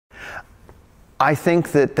I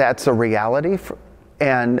think that that's a reality,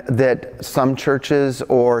 and that some churches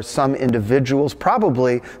or some individuals,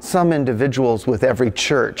 probably some individuals with every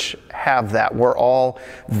church, have that. We're all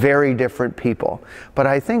very different people. But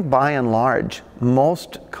I think by and large,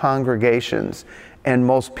 most congregations and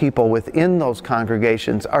most people within those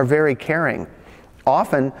congregations are very caring.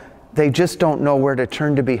 Often, they just don't know where to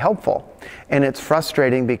turn to be helpful. And it's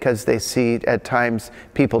frustrating because they see at times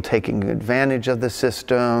people taking advantage of the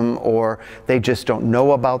system, or they just don't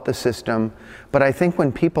know about the system. But I think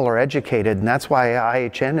when people are educated, and that's why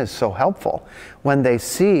IHN is so helpful, when they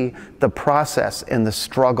see the process and the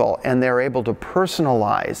struggle, and they're able to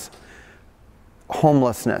personalize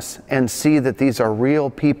homelessness and see that these are real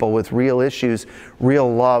people with real issues, real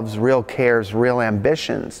loves, real cares, real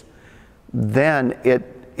ambitions, then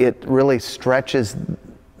it really stretches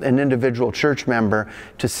an individual church member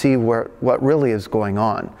to see what really is going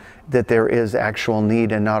on, that there is actual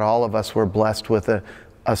need, and not all of us were blessed with a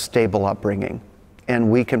stable upbringing. And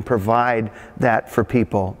we can provide that for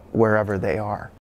people wherever they are.